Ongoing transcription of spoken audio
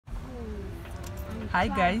Hi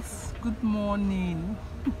guys, good morning.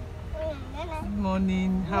 Good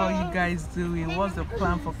morning. How are you guys doing? What's the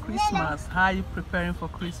plan for Christmas? How are you preparing for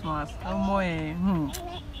Christmas?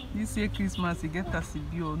 This year Christmas you get a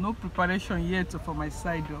CBO. No preparation yet for my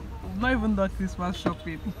side. I've not even done Christmas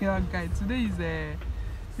shopping. Yeah, guys. Today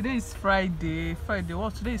is Friday.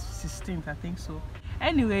 What? Today is 16th, I think so.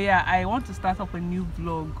 Anyway, yeah, I want to start up a new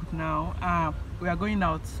vlog now. We are going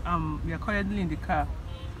out. We are currently in the car.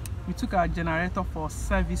 We took our generator for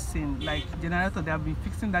servicing. Like generator, they have been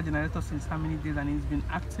fixing that generator since how many days, and it's been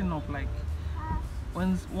acting up. Like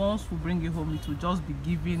once we bring it home, it will just be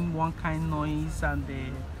giving one kind noise and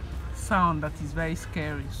the sound that is very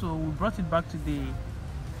scary. So we brought it back to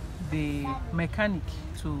the mechanic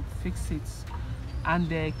to fix it. And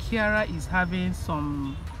Kiara is having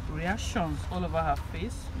some reactions all over her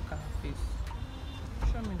face. Look at her face.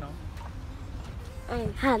 Show me now.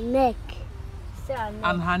 And her neck.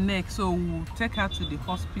 And her neck. So we'll take her to the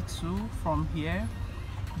hospital from here.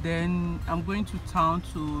 Then I'm going to town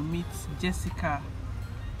to meet Jessica.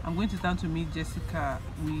 We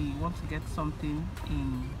want to get something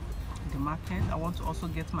in the market. I want to also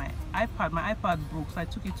get my iPad. My iPad broke, so I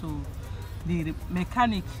took it to the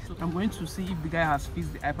mechanic. So I'm going to see if the guy has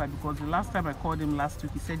fixed the iPad, because the last time I called him last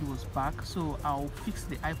week, he said he was back. So I'll fix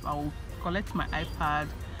the iPad. I'll collect my iPad,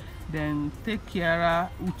 then take Kiara.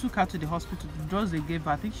 We took her to the hospital. The drugs they gave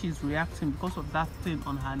her, I think she's reacting because of that thing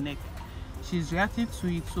on her neck. She's reacting to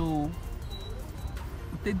it, so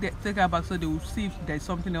take her back so they will see if there's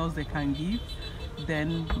something else they can give.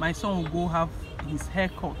 Then my son will go have his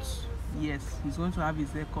haircut. Yes, he's going to have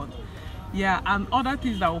his haircut. Yeah, and other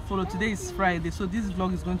things that will follow. Today is Friday, so this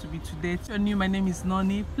vlog is going to be today. If you're new, my name is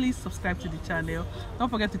Noni. Please subscribe to the channel. Don't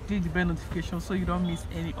forget to click the bell notification so you don't miss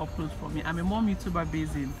any uploads from me. I'm a mom YouTuber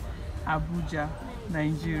based in Abuja,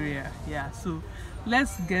 Nigeria. Yeah, so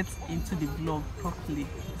let's get into the vlog properly.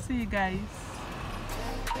 See you guys.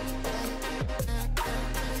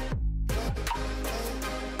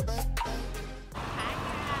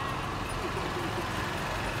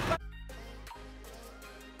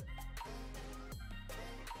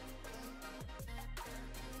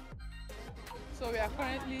 So we are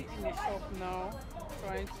currently in a shop now,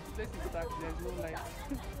 trying to, this is dark, there's no light.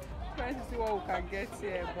 Trying to see what we can get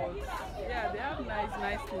here, but yeah, they have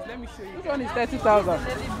nice things. Let me show you. This one is 30,000.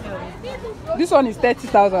 This one is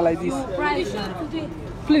 30,000 like this.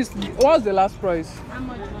 Please, what's the last price? How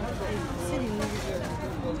much?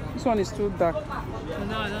 This one is too dark. No,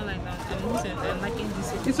 I don't like that. I'm liking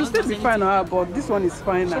this. It will still be fine on her, but this one is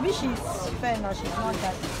fine now. Maybe she's fair now, she's not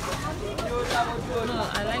that. No,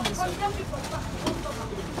 I like this one.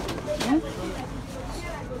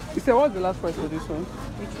 You said, what's the last price for this one?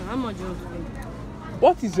 Which one? How much do you want to pay?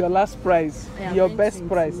 What is your last price? Your best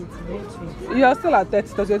price? You are still at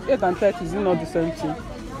 30. 8 and 30, is it not the same thing?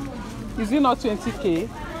 Is it not 20K?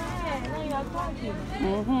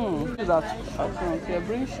 Shoes at front here,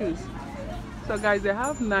 bring shoes. So guys, they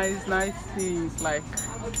have nice things like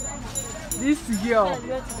this girl.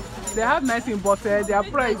 They have nice things, but their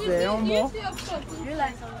price more.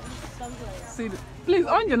 See, please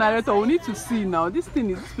on generator, we need to see now. This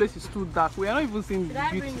place is too dark. We are not even seeing the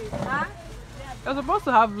beauty. You're supposed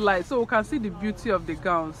to have light so we can see the beauty of the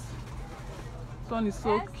gowns. This one is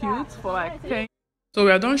so cute for like 10. So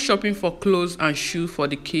we are done shopping for clothes and shoes for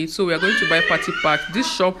the kids. So we are going to buy party pack. This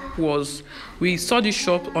shop we saw this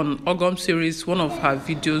shop on Ogum series, one of her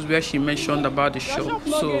videos where she mentioned about the shop.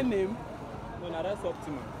 So No, that's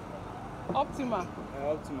Optima. Optima.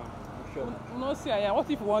 Optima. Sure. No, see, yeah. What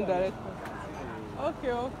if you want direct?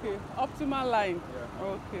 Okay. Optima line. Yeah.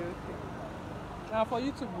 Okay. Now for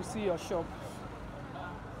YouTube, we'll see your shop.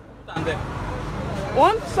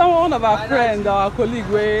 One of our friends, our colleague,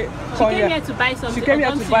 she came here to buy something. She came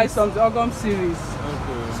here to buy some Ogum series.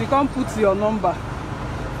 Okay. She can't put your number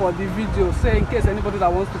for the video, say in case anybody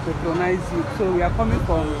that wants to patronize you. So we are coming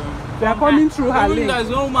through her link. There's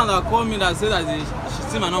one woman that called me that said that she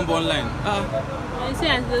see my number online.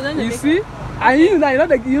 You see? And you know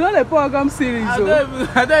the Ogum series. I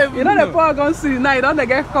don't even you know the Ogum series. Now you don't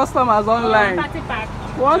get customers online. Party pack.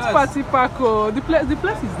 One party pack. Oh, the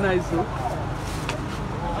place is nice though.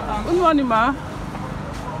 Good morning, ma.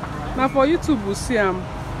 Now for YouTube we'll see him.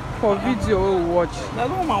 For video we'll watch.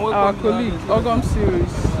 Our colleague, Ogum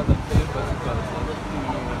series.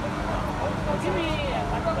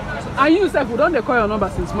 And you said we don't call your number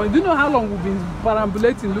since morning. Do you know how long we've been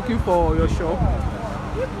perambulating looking for your shop?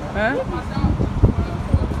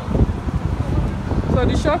 So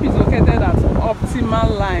the shop is located at Optima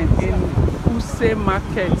Line in Use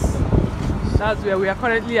Market. That's where we are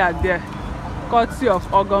currently at there. Courtesy of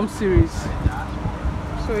Ogum series.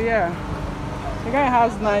 So yeah. The guy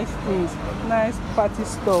has nice things, nice party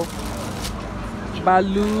stuff,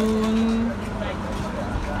 balloon,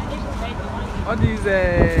 all these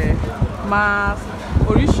masks,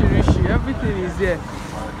 orishirishi, everything is there.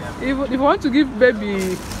 If you want to give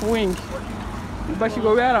baby wing, but she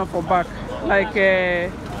go wear them for back, like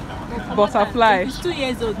butterfly. She's 2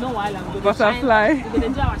 years old, no while I'm going Butterfly.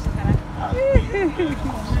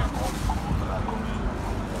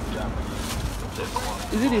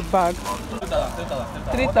 Is it the bag?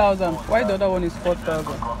 3,000. Why the other one is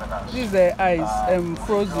 4,000? This is the eyes,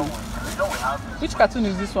 Frozen. Which cartoon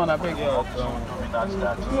is this one? I beg.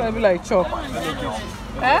 Maybe like chalk.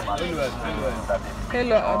 Eh?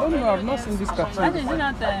 Hello, I don't know. I've not seen this cartoon. Is it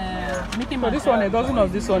not Mickey Mouse? So this one, a dozen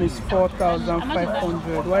of this one is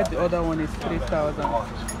 4,500. Why the other one is 3,000?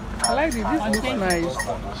 I like this. This looks nice.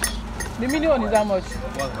 The mini one is how much?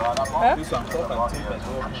 Huh? This one,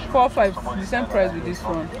 4,500. The same price with this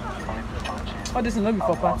one. Oh, this is not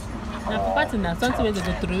before party. Now, for party now, something we go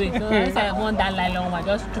throw it. So if I want that nylon one,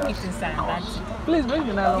 just chuck it inside and that's it. Please bring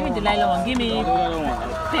the nylon. Give me the nylon one. Give me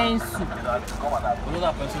pencil.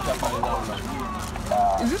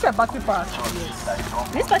 Is this a party pack?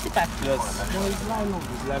 This party pack? Yes.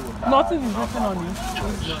 Nothing is written on it.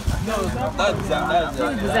 No, that design,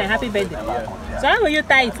 This design, happy birthday. So how will you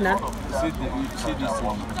tie it now? you see this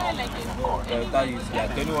one. That is,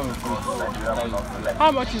 like anyone with fruits.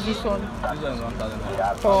 How much is this one? This one is 1,000.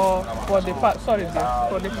 For the pack. Sorry, dear.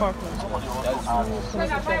 For the pack.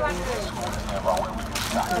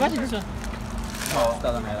 How much is this one?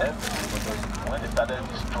 When they started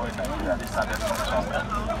destroying Nigeria, they started from somewhere.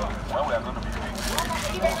 When we are going to be doing this,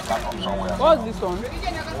 we start from somewhere. What's this one?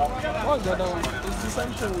 What's the other one? It's the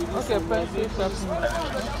same thing. Okay, pencil sharpener.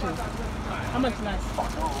 How much now?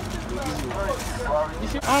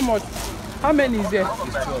 How much? How many is there?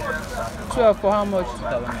 12 for how much?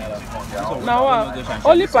 Now what?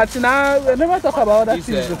 Only party now. We never talk about other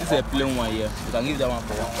things. This is a plain one here. You can give that one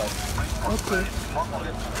for 1,500. Okay.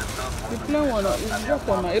 The plain one is just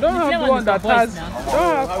one. You don't have the one that has.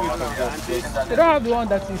 You don't have the one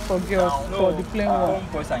that is for girls. For the plain one.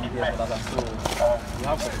 Boys and girls for that one. So you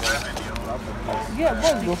have for boys. Yeah,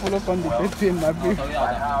 boys go follow from the birthday, my baby.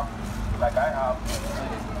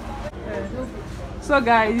 So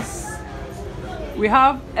guys, we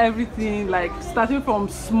have everything, like starting from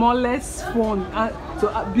smallest phone to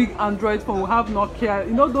a big Android phone. We have Nokia,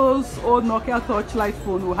 you know those old Nokia Touchlight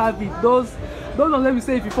phone. We have it. Those ones, let me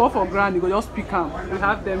say, if you fall for ground, you go just pick them. We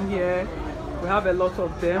have them here. We have a lot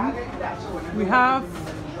of them. We have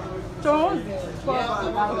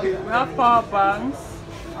power banks.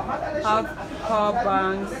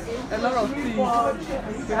 A lot of things.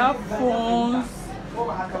 We have phones.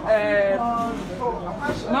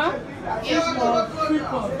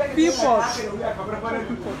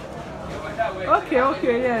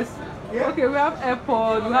 Okay, yes. Okay, we have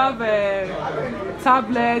AirPods, we have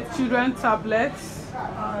tablets, children tablets.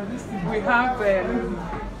 We have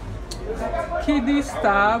kiddies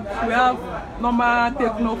tab. We have normal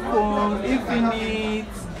Techno phone, Infinite,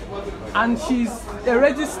 and she's a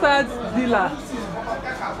registered dealer.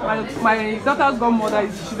 My daughter's godmother,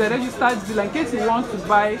 she's a registered dealer. In case you want to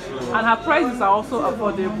buy, and her prices are also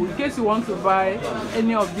affordable. In case you want to buy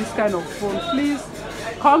any of these kind of phones, please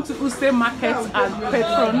come to Use Market and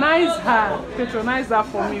patronize her. Patronize her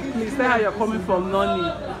for me, please. Tell her you're coming from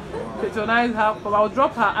Noni. Patronize her. I'll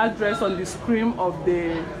drop her address on the screen of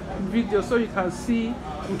the video so you can see,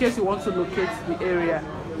 in case you want to locate the area.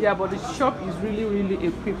 Yeah, but the shop is really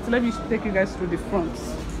equipped. Let me take you guys through the front.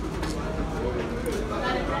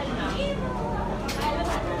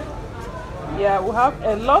 Yeah, we have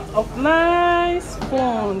a lot of nice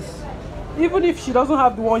phones. Even if she doesn't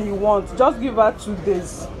have the one you want, just give her 2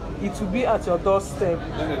 days. It will be at your doorstep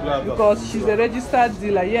because she's a registered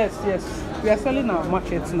dealer. Yes, we are selling our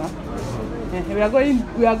market now. Yeah,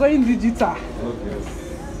 we are going digital.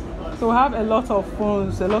 So we have a lot of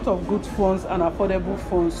phones, a lot of good phones and affordable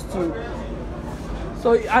phones too.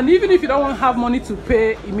 So, and even if you don't want to have money to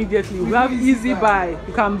pay immediately, we have Easy Buy.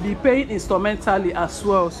 You can be paying instrumentally as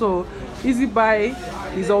well. So Easy Buy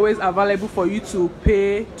is always available for you to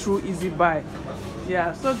pay through Easy Buy.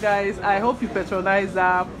 Yeah, so guys, I hope you patronize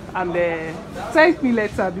her and thank me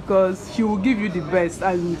later because she will give you the best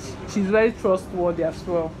and she's very trustworthy as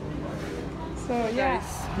well. So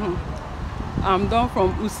yes, I'm done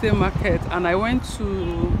from Use Market and I went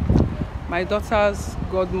to my daughter's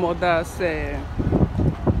godmother's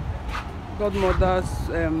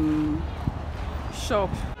shop.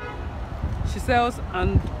 She sells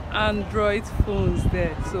Android phones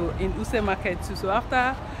there, so in Use Market too. So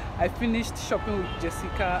after I finished shopping with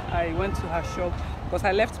Jessica, I went to her shop because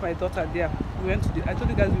I left my daughter there we went to the, I told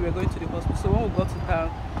you guys we were going to the hospital. So when we got to town,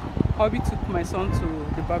 hubby took my son to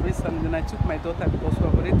the barbering salon, and then I took my daughter because we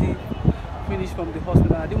have already finished from the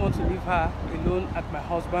hospital. I didn't want to leave her alone at my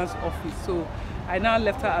husband's office, so I now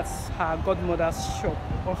left her at her godmother's shop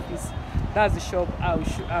office. That's the shop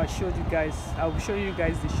I showed you guys. I'll be showing you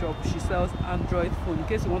guys the shop. She sells Android phone. In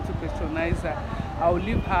case you want to patronize her, I'll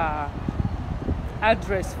leave her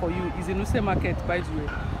address for you. It's in Use Market, by the way.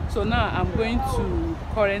 So now I'm going to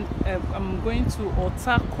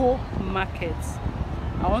Otako Market.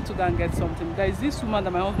 I want to go and get something. There is this woman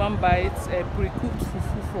that my husband buys pre-cooked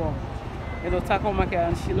fufu from in Otako Market,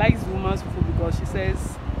 and she likes the woman's fufu because she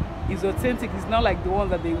says it's authentic. It's not like the one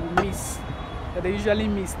that they will miss, that they usually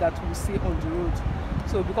miss, that we see on the road.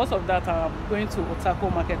 So because of that, I'm going to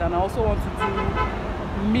Otako Market, and I also want to do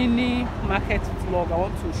mini market vlog. I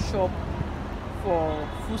want to shop for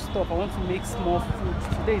food stuff. I want to make small food.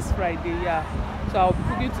 Today is Friday, yeah. So I'll be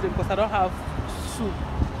cooking today because I don't have soup.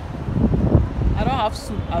 I don't have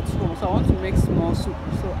soup at home, so I want to make small soup.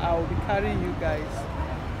 So I'll be carrying you guys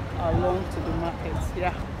along to the market.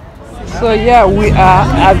 Yeah. So yeah, we are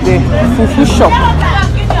at the fufu shop.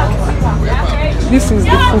 This is the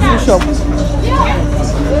fufu shop.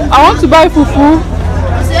 I want to buy fufu.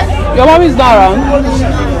 Your mom is not around.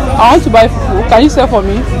 I want to buy fufu. Can you sell for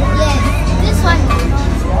me? Yes. This one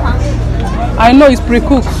is not. I know it's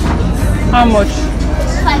pre-cooked. How much?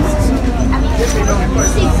 5. I mean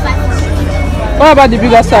 6, 5. What about the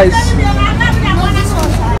bigger size? No, this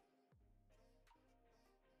one.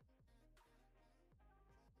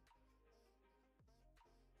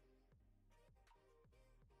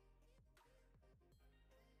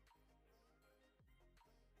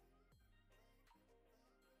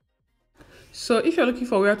 So if you're looking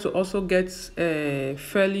for where to also get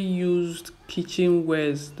fairly used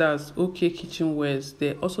kitchenwares, that's okay kitchenwares,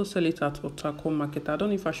 they also sell it at Otako Market. I don't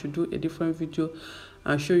know if I should do a different video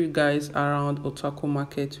and show you guys around Otako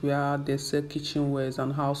Market where they sell kitchenwares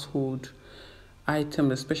and household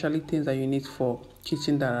items, especially things that you need for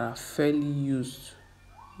kitchen that are fairly used.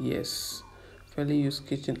 Yes, fairly used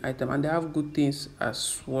kitchen item, and they have good things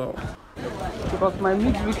as well. Because my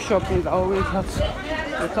midweek shopping is always at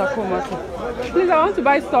Otako Market. Please, I want to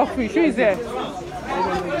buy stockfish. Who is there?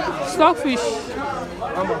 Stockfish.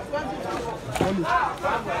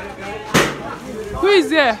 Who is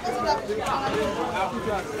there?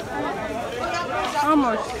 How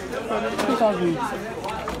much? 2,000.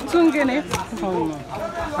 Tungene?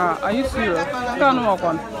 Are you serious?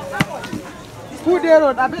 Who there? I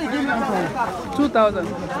bet you give me 2,000.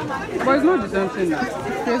 But it's not the same thing now.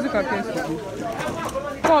 Crazy case.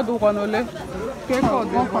 Call do one only. Call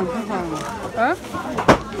do one. Huh?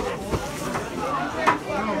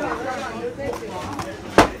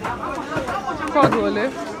 Call do only.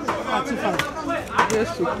 Yes,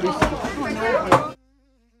 so please.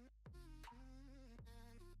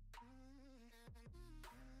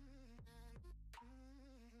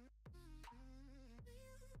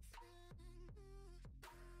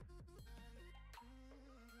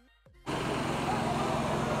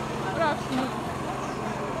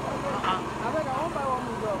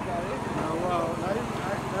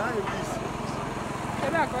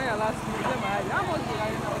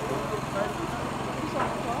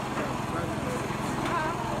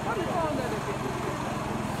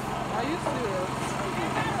 Are you serious?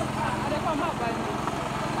 I don't come out by me.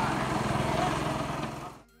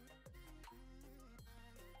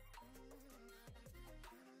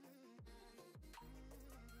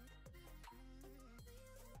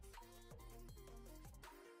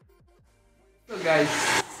 So guys,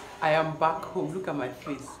 I am back home. Look at my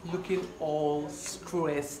face, looking all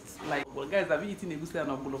stressed. Like, well guys, have you eaten egusi and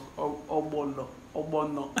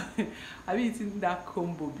ogbono? Have you eaten that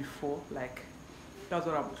combo before? Like, that's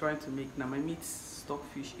what I'm trying to make now. My meat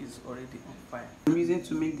stockfish is already on fire. I'm using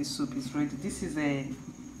to make the soup is ready. This is a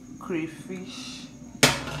crayfish.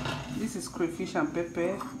 This is crayfish and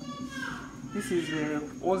pepper. This is a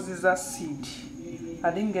oziza seed.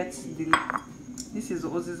 I didn't get the. This is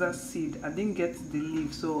oziza seed. I didn't get the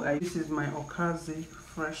leaf, so this is my okaze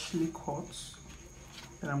freshly caught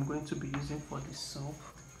that I'm going to be using for this soup.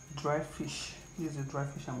 Dry fish. This is the dry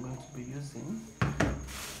fish I'm going to be using.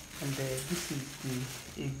 And this is the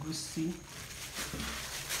egusi,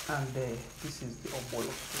 and this is the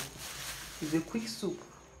obolo soup. It's a quick soup.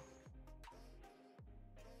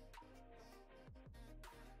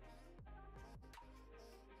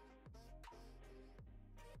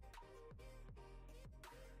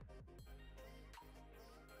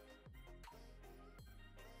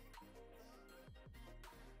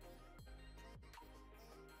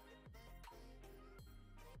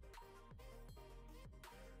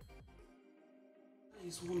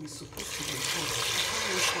 This one is supposed to be hot.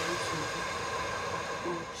 I can't wait for it to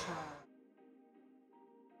go char.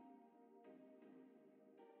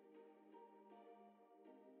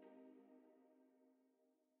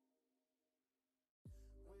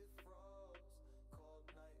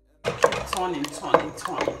 Turning.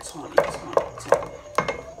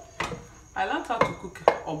 I learned how to cook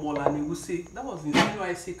obola and egusi. That was in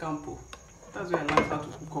NYSC campo. That's where I learned how to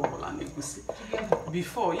cook obola and egusi.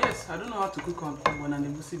 Before, yes, I don't know how to cook obola and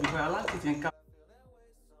egusi before. I learned it in campo.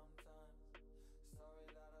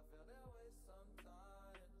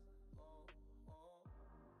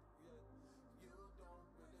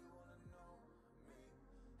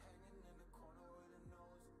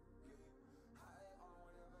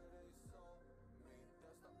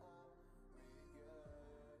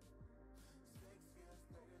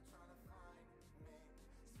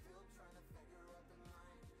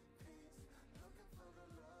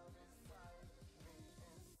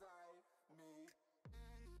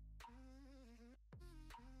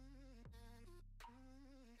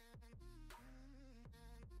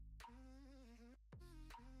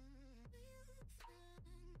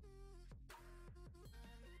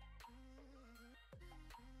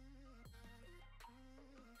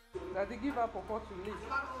 Daddy, give her pawpaw to live.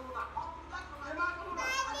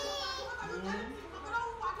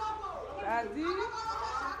 Daddy?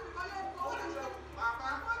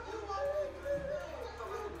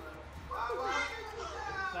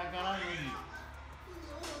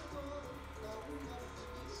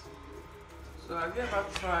 So have you ever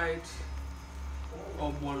tried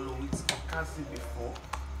obolo with okasi before?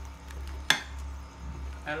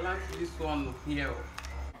 I like this one here.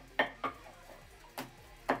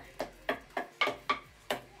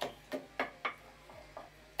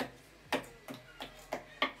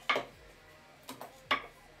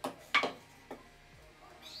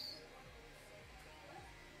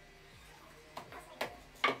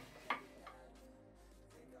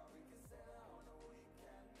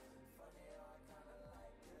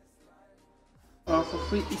 For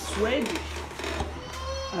free is ready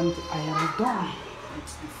and I am done with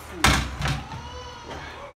the food.